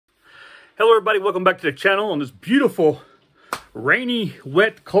Hello everybody, welcome back to the channel on this beautiful, rainy,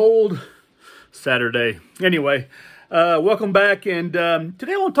 wet, cold Saturday. Anyway, welcome back, and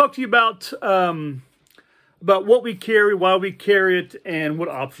today I want to talk to you about what we carry, why we carry it, and what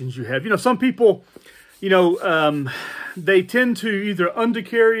options you have. You know, some people, they tend to either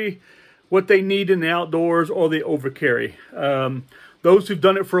undercarry what they need in the outdoors or they overcarry. Those who've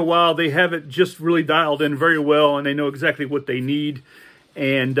done it for a while, they have it just really dialed in very well, and they know exactly what they need.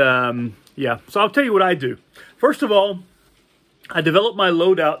 And yeah, so I'll tell you what I do. First of all, I develop my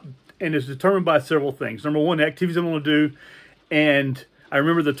loadout, and it's determined by several things. Number one, the activities I'm going to do, and I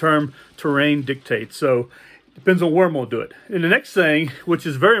remember the term terrain dictates. So it depends on where I'm going to do it. And the next thing, which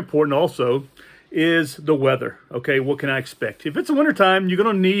is very important also, is the weather. Okay, what can I expect? If it's the wintertime, you're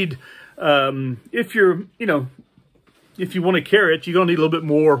going to need, if you want to carry it, you're going to need a little bit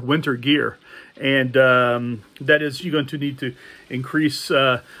more winter gear. And that is, you're going to need to increase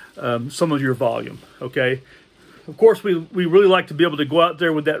some of your volume, okay? Of course, we really like to be able to go out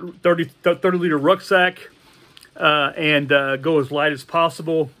there with that 30-liter rucksack and go as light as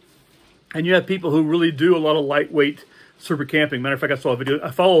possible. And you have people who really do a lot of lightweight super camping. Matter of fact, I saw a video. I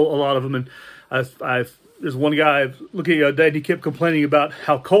follow a lot of them, and there's one guy I was looking at the other day, and he kept complaining about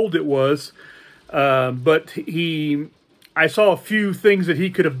how cold it was. But I saw a few things that he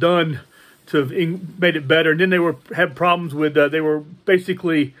could have done to have made it better, and then they had problems with they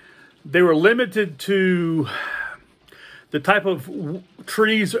were limited to the type of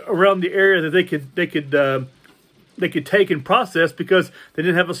trees around the area that they could take and process, because they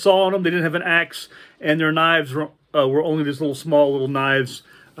didn't have a saw on them, they didn't have an axe, and their knives were only these small knives,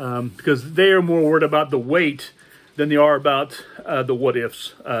 because they are more worried about the weight than they are about the what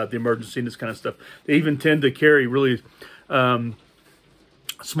ifs, the emergency, and this kind of stuff. They even tend to carry really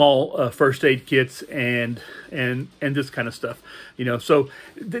small first aid kits and this kind of stuff, so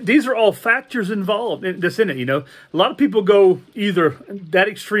these are all factors involved that's in it. A lot of people go either that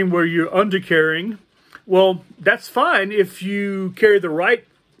extreme where you're undercarrying. Well, that's fine if you carry the right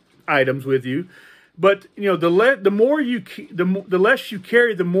items with you, but the less you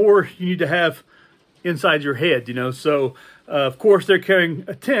carry, the more you need to have inside your head. So of course they're carrying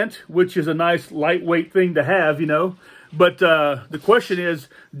a tent, which is a nice lightweight thing to have, But the question is,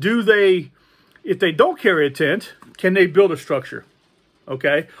 if they don't carry a tent, can they build a structure?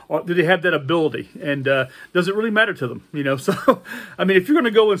 Okay, or do they have that ability? And does it really matter to them? So I mean, if you're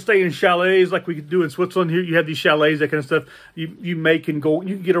going to go and stay in chalets like we could do in Switzerland, here you have these chalets, that kind of stuff. You can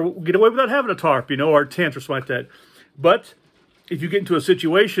get away without having a tarp, or a tent or something like that. But if you get into a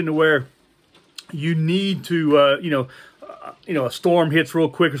situation where you need to, a storm hits real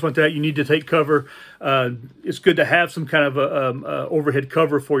quick or something like that, you need to take cover. It's good to have some kind of overhead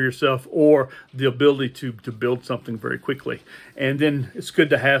cover for yourself, or the ability to build something very quickly. And then it's good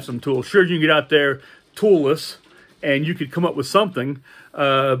to have some tools. Sure, you can get out there toolless, and you could come up with something.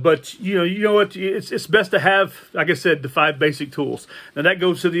 But you know what? It's best to have, like I said, the 5 basic tools. Now that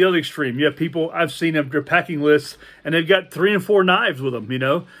goes to the other extreme. You have people, I've seen them, their packing lists, and they've got 3 and 4 knives with them.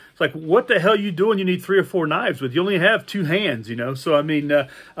 It's like, what the hell are you doing? You need 3 or 4 knives with. You only have 2 hands. So I mean,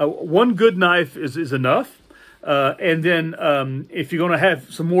 one good knife is enough. And then if you're going to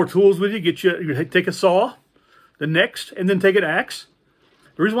have some more tools with you, take a saw, the next, and then take an axe.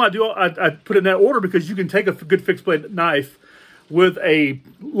 The reason why I put it in that order, because you can take a good fixed blade knife with a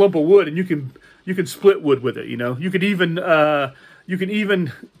lump of wood, and you can split wood with it. You can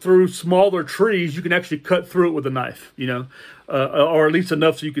even through smaller trees, you can actually cut through it with a knife. Or at least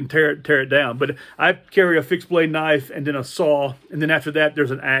enough so you can tear it down. But I carry a fixed blade knife, and then a saw, and then after that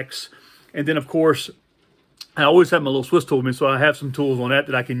there's an axe, and then of course I always have my little Swiss tool with me, so I have some tools on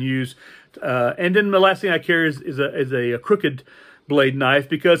that I can use. And then the last thing I carry is a crooked blade knife,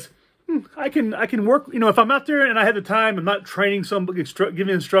 because I can work. If I'm out there and I have the time, I'm not training somebody, giving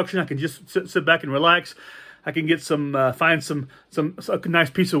instruction, I can just sit back and relax. I can get find a nice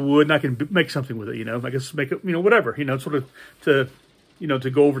piece of wood, and I can make something with it. I guess make it, whatever. Sort of to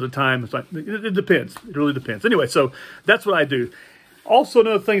go over the time. It's like it depends. It really depends. Anyway, so that's what I do. Also,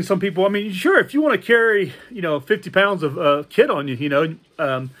 another thing, some people, I mean, sure, if you want to carry 50 pounds of kit on you,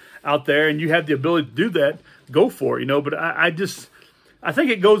 out there, and you have the ability to do that, go for it. But I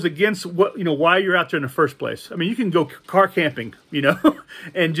think it goes against what why you're out there in the first place. I mean, you can go car camping,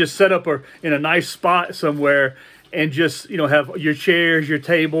 and just set up in a nice spot somewhere, and just have your chairs, your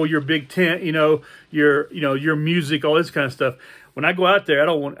table, your big tent, your music, all this kind of stuff. When I go out there,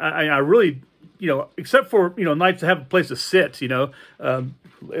 I really, except for nights to have a place to sit,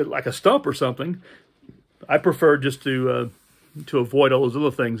 like a stump or something. I prefer just to avoid all those other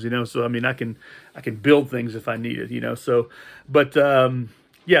things, So I mean, I can build things if I need it, So, but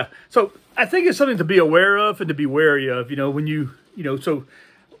Yeah. So I think it's something to be aware of and to be wary of. When so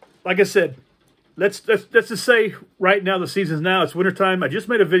like I said, let's just say right now the season's now. It's wintertime. I just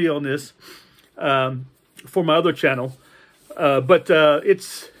made a video on this for my other channel, but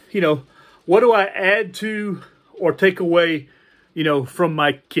it's what do I add to or take away from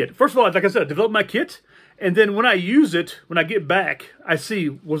my kit? First of all, like I said, I develop my kit, and then when I use it, when I get back, I see,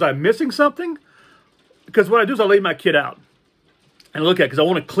 was I missing something? Because what I do is I lay my kit out and look at it because I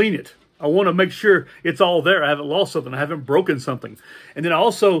want to clean it. I want to make sure it's all there. I haven't lost something. I haven't broken something. And then I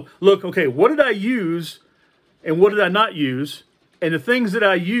also look, okay, what did I use and what did I not use? And the things that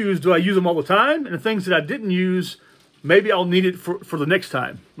I use, do I use them all the time? And the things that I didn't use, maybe I'll need it for the next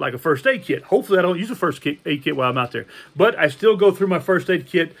time, like a first aid kit. Hopefully I don't use a first aid kit while I'm out there. But I still go through my first aid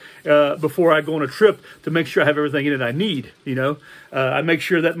kit before I go on a trip to make sure I have everything in it I need, I make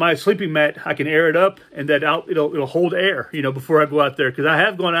sure that my sleeping mat, I can air it up and that it'll hold air, before I go out there. Because I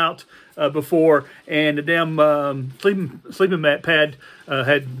have gone out before and the damn sleeping mat pad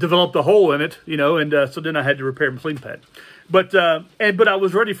had developed a hole in it, and so then I had to repair my sleeping pad. But I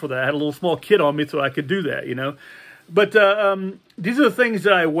was ready for that. I had a little small kit on me so I could do that, But these are the things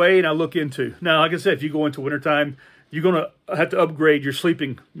that I weigh and I look into. Now, like I said, if you go into wintertime, you're going to have to upgrade your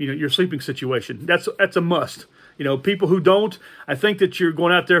sleeping, your sleeping situation. That's a must. People who don't, I think that you're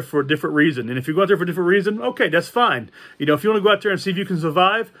going out there for a different reason. And if you're going out there for a different reason, okay, that's fine. If you want to go out there and see if you can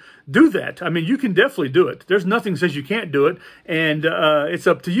survive, do that. I mean, you can definitely do it. There's nothing that says you can't do it. And it's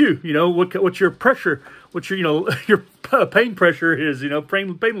up to you, what your pressure, what your, your pain pressure is,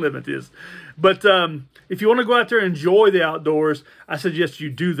 pain limit is. But if you want to go out there and enjoy the outdoors, I suggest you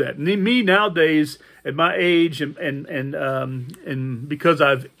do that. And me nowadays, at my age, and because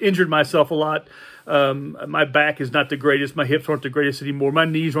I've injured myself a lot, my back is not the greatest. My hips aren't the greatest anymore. My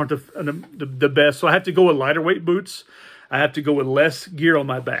knees aren't the best. So I have to go with lighter weight boots. I have to go with less gear on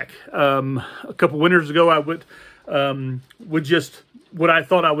my back. A couple winters ago, I would with just what I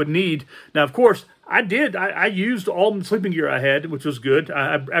thought I would need. Now, of course, I used all the sleeping gear I had, which was good.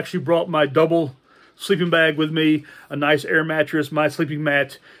 I actually brought my double sleeping bag with me, a nice air mattress, my sleeping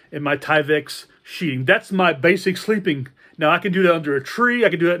mat, and my Tyvek sheeting. That's my basic sleeping. Now, I can do that under a tree. I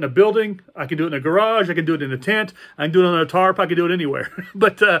can do that in a building. I can do it in a garage. I can do it in a tent. I can do it on a tarp. I can do it anywhere.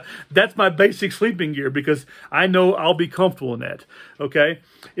 But that's my basic sleeping gear because I know I'll be comfortable in that, okay?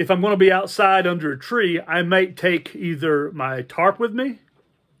 If I'm going to be outside under a tree, I might take either my tarp with me.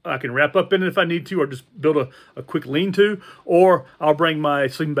 I can wrap up in it if I need to, or just build a quick lean-to, or I'll bring my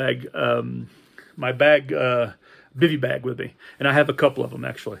sleeping bag, bivy bag with me. And I have a couple of them,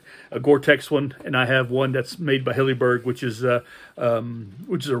 actually. A Gore-Tex one, and I have one that's made by Hilleberg, which is a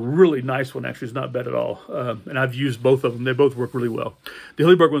really nice one, actually. It's not bad at all. And I've used both of them. They both work really well. The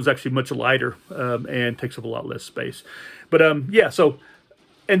Hilleberg one's actually much lighter and takes up a lot less space. But, yeah, so...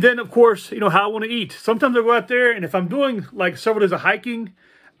 And then, of course, how I want to eat. Sometimes I go out there, and if I'm doing, like, several days of hiking,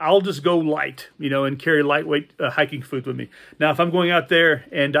 I'll just go light, and carry lightweight hiking food with me. Now, if I'm going out there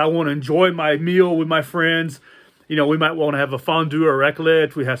and I want to enjoy my meal with my friends, we might want to have a fondue or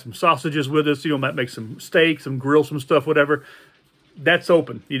raclette. We have some sausages with us. Might make some steak, some grill, some stuff, whatever. That's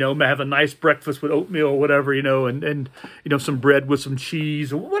open. Might have a nice breakfast with oatmeal or whatever, and some bread with some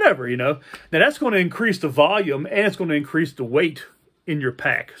cheese or whatever, Now, that's going to increase the volume and it's going to increase the weight in your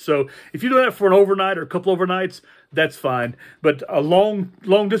pack. So if you do that for an overnight or a couple overnights, that's fine. But a long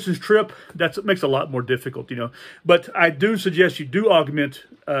distance trip, that makes it a lot more difficult, But I do suggest you do augment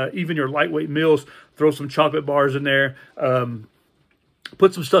even your lightweight meals. Throw some chocolate bars in there.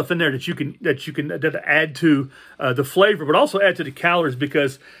 Put some stuff in there that add to the flavor, but also add to the calories.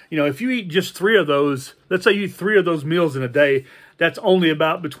 Because if you eat just 3 of those, let's say you eat 3 of those meals in a day, that's only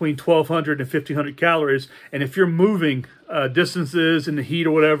about between 1,200 and 1,500 calories. And if you're moving distances in the heat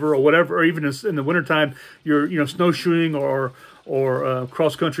or whatever, or even in the wintertime, you're snowshoeing or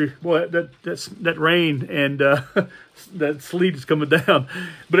cross country, boy, that rain and that sleet is coming down.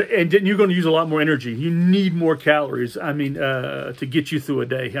 And then you're going to use a lot more energy. You need more calories. I mean, to get you through a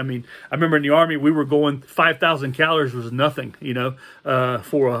day. I mean, I remember in the Army we were going 5,000 calories was nothing.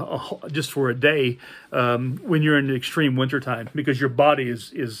 Just for a day when you're in the extreme wintertime, because your body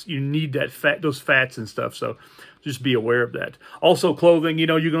is you need that those fats and stuff. So just be aware of that. Also, clothing. You're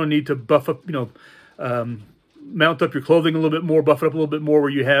going to need to buff up. Mount up your clothing a little bit more, buff it up a little bit more,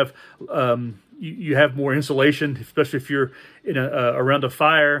 where you have you have more insulation, especially if you're in around a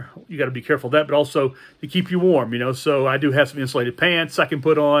fire. You got to be careful of that, but also to keep you warm. So I do have some insulated pants I can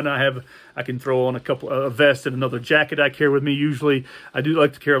put on. I can throw on a vest and another jacket I carry with me. Usually, I do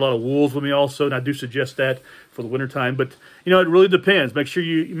like to carry a lot of wools with me also, and I do suggest that for the wintertime. But it really depends. Make sure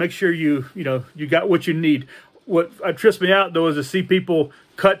you got what you need. what trips me out though is to see people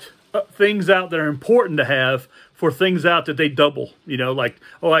cut things out that are important to have for things out that they double. You know, like,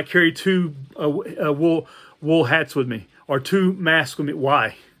 oh, I carry 2 wool hats with me, or 2 masks with me.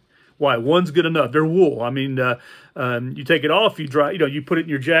 Why? One's good enough. They're wool. I mean, you take it off, you dry. You know, you put it in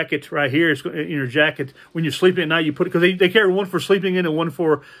your jacket right here. It's in your jacket when you're sleeping at night. You put it, because they carry one for sleeping in and one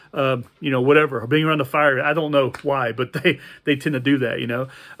for you know, whatever, being around the fire. I don't know why, but they tend to do that. You know,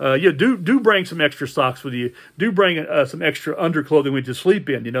 yeah. Do bring some extra socks with you. Do bring some extra underclothing with you to sleep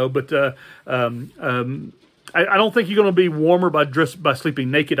in. You know, but I don't think you're going to be warmer by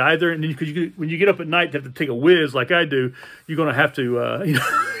sleeping naked either. And then because when you get up at night to have to take a whiz like I do, you're going to have to you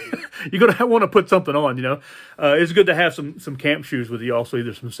know. You're going to want to put something on, you know. It's good to have some camp shoes with you also,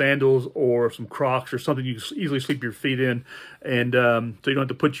 either some sandals or some Crocs or something you can easily sleep your feet in, and so you don't have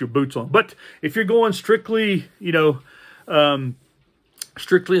to put your boots on. But if you're going strictly, you know,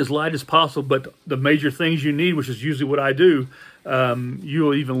 strictly as light as possible, but the major things you need, which is usually what I do, you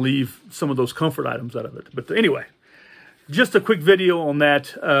will even leave some of those comfort items out of it. But anyway, just a quick video on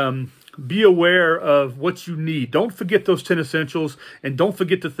that. Be aware of what you need. Don't forget those 10 essentials, and don't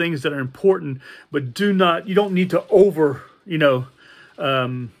forget the things that are important, but you don't need to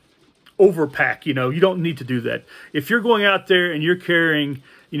overpack, you know. You don't need to do that. If you're going out there and you're carrying,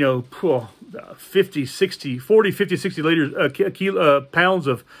 you know, 50, 60 liters, pounds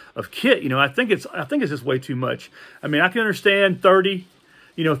of kit, you know, I think it's just way too much. I mean, I can understand 30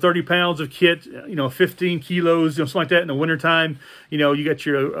 pounds of kit, you know, 15 kilos, you know, something like that in the wintertime. You know, you got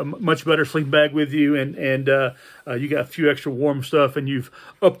your much better sleeping bag with you, and you got a few extra warm stuff, and you've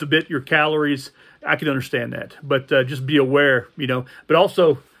upped a bit your calories. I can understand that, but just be aware, you know. But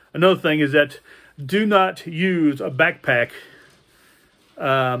also, another thing is that do not use a backpack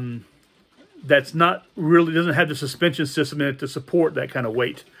that's not really, doesn't have the suspension system in it to support that kind of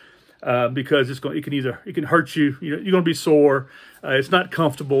weight. Because it can hurt you. You know, you're going to be sore. It's not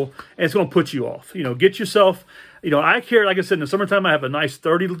comfortable, and it's going to put you off. You know, get yourself. You know, I carry, like I said, in the summertime, I have a nice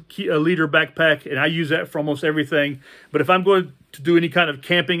 30-liter backpack, and I use that for almost everything. But if I'm going to do any kind of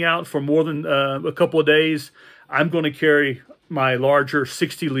camping out for more than a couple of days, I'm going to carry my larger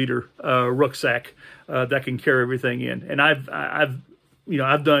 60-liter rucksack that can carry everything in. And I've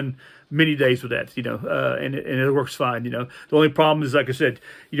done many days with that, you know, and it works fine, you know. The only problem is, like I said,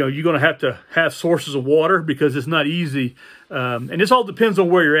 you know, you're going to have sources of water, because it's not easy. And this all depends on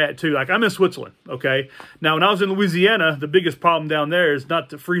where you're at, too. Like, I'm in Switzerland, okay? Now, when I was in Louisiana, the biggest problem down there is not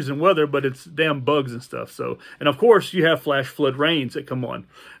the freezing weather, but it's damn bugs and stuff. So, and of course, you have flash flood rains that come on.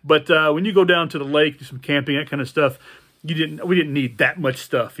 But when you go down to the lake, do some camping, that kind of stuff, we didn't need that much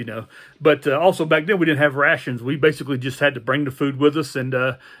stuff, you know. But also back then we didn't have rations. We basically just had to bring the food with us, and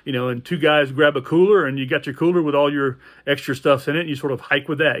you know, and 2 guys grab a cooler, and you got your cooler with all your extra stuff in it, and you sort of hike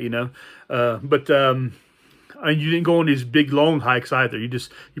with that, you know. And you didn't go on these big long hikes either. You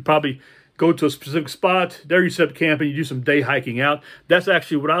probably go to a specific spot, there you set up camp, and you do some day hiking out. That's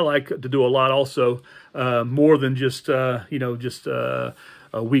actually what I like to do a lot also, more than just a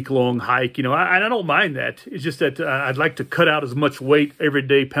week-long hike. You know, I don't mind that. It's just that I'd like to cut out as much weight every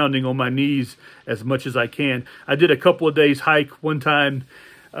day, pounding on my knees as much as I can. I did a couple of days hike one time,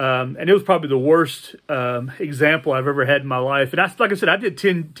 and it was probably the worst example I've ever had in my life. And like I said, I did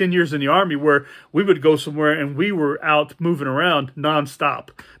 10 years in the Army, where we would go somewhere and we were out moving around nonstop,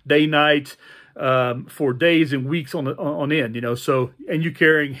 day, night, for days and weeks on end, you know. So, and you're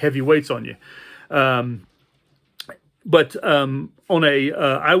carrying heavy weights on you. I went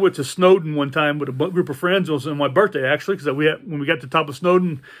to Snowdon one time with a group of friends. It was on my birthday, actually, because when we got to the top of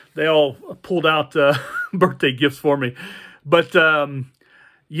Snowdon, they all pulled out birthday gifts for me. But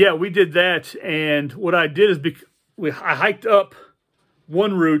yeah, we did that, and what I did is I hiked up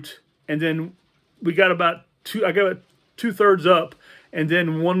one route, and then we got about I got 2/3 up, and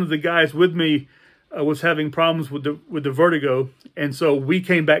then one of the guys with me was having problems with the vertigo, and so we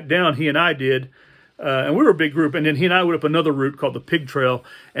came back down. He and I did. And we were a big group, and then he and I went up another route called the Pig Trail,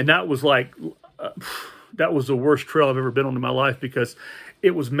 and that was like, that was the worst trail I've ever been on in my life, because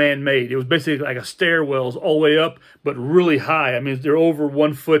it was man-made. It was basically like a stairwells all the way up, but really high. I mean, they're over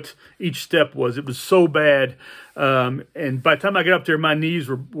 1 foot each step was. It was so bad, and by the time I got up there, my knees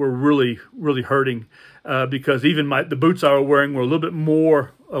were really, really hurting, because even the boots I was wearing were a little bit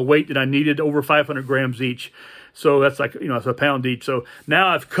more weight than I needed, over 500 grams each. So that's like, you know, it's a pound each. So now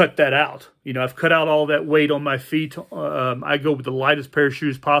I've cut that out. You know, I've cut out all that weight on my feet. I go with the lightest pair of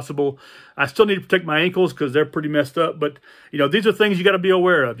shoes possible. I still need to protect my ankles because they're pretty messed up. But, you know, these are things you got to be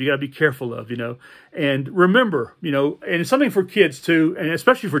aware of. You got to be careful of, you know. And remember, you know, and it's something for kids too, and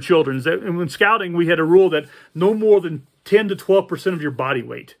especially for children, is that when scouting, we had a rule that no more than 10 to 12% of your body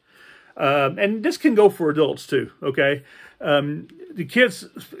weight. And this can go for adults too, okay? The kids,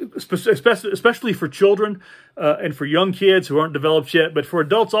 especially for children and for young kids who aren't developed yet, but for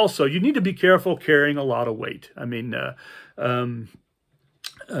adults also, you need to be careful carrying a lot of weight. I mean,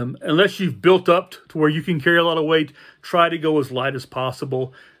 unless you've built up to where you can carry a lot of weight, try to go as light as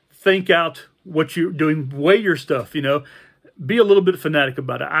possible. Think out what you're doing, weigh your stuff, you know. Be a little bit fanatic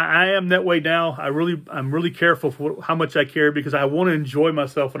about it. I am that way now. I'm really careful for how much I carry because I want to enjoy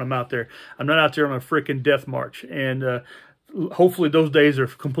myself when I'm out there. I'm not out there on a freaking death march. And hopefully those days are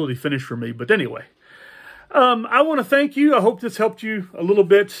completely finished for me. But anyway, I want to thank you. I hope this helped you a little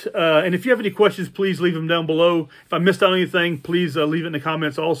bit. And if you have any questions, please leave them down below. If I missed out on anything, please leave it in the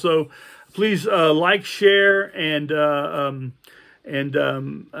comments also. Please like, share, and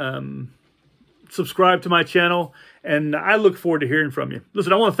subscribe to my channel. And I look forward to hearing from you.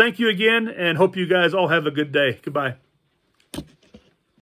 Listen, I want to thank you again and hope you guys all have a good day. Goodbye.